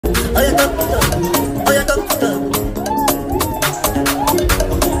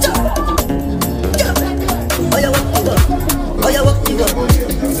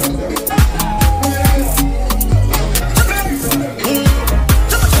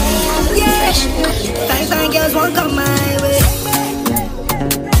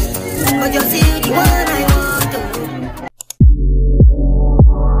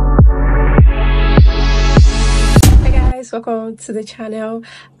Welcome to the channel.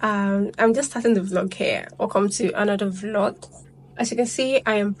 I'm just starting the vlog here. Welcome to another vlog. As you can see,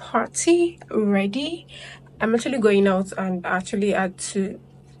 I am party ready. I'm actually going out and actually had to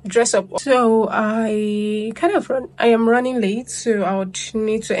dress up, so I am running late, so I would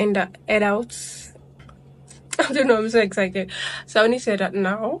need to head out. I don't know, I'm so excited, so I need to head out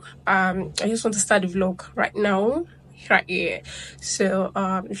now. I just want to start the vlog right now, right here. So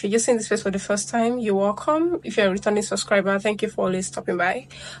if you're just seeing this face for the first time, you're welcome. If you're a returning subscriber, thank you for always stopping by.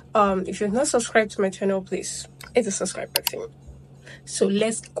 If you're not subscribed to my channel, please hit the subscribe button. So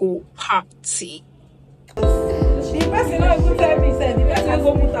let's go party. The person not even tell me, said the person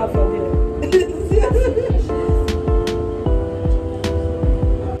go put out for there.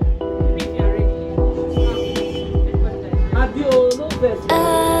 I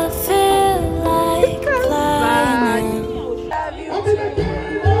feel like flying.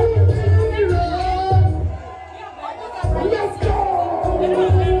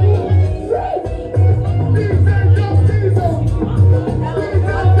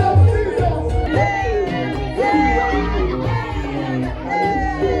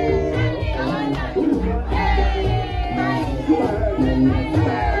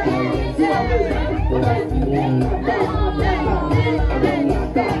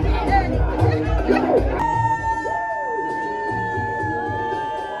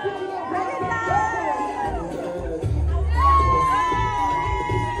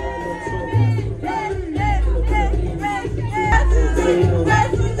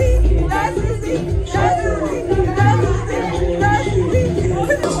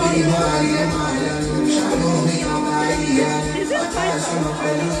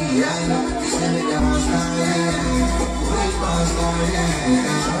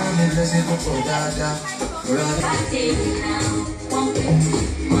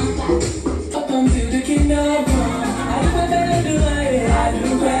 Welcome to the kingdom. I do better do I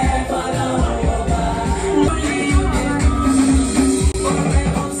do bad for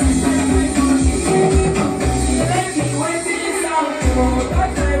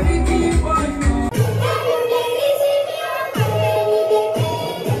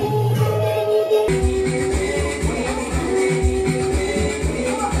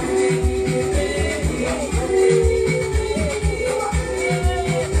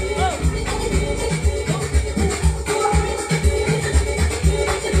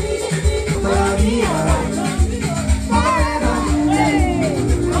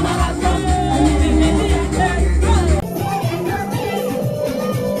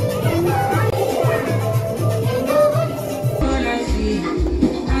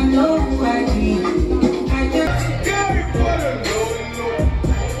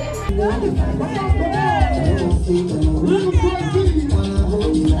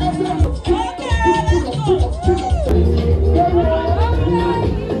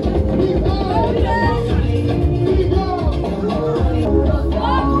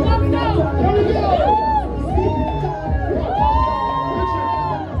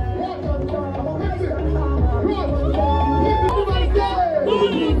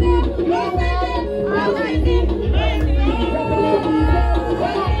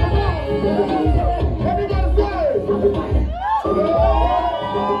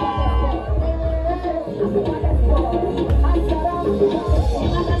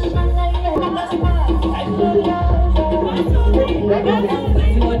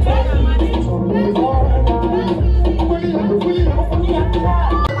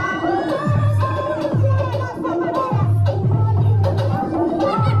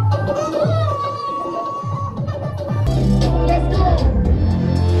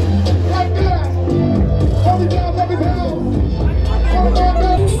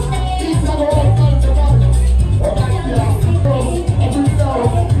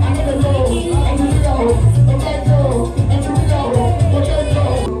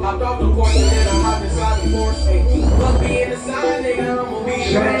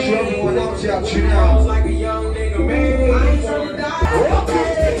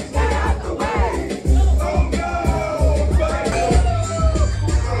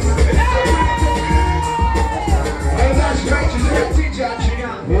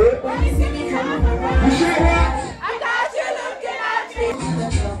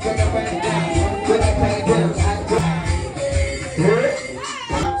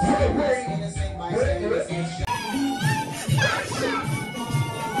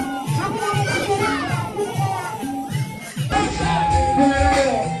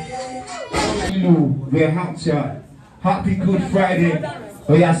We're hot shot. Happy Good Friday.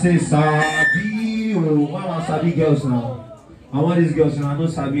 Oh yeah, say Sabi. Oh, I want Sabi girls now. I want these girls now. I don't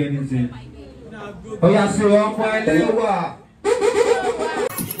Sabi anything. Oh yeah, say oh my lewa.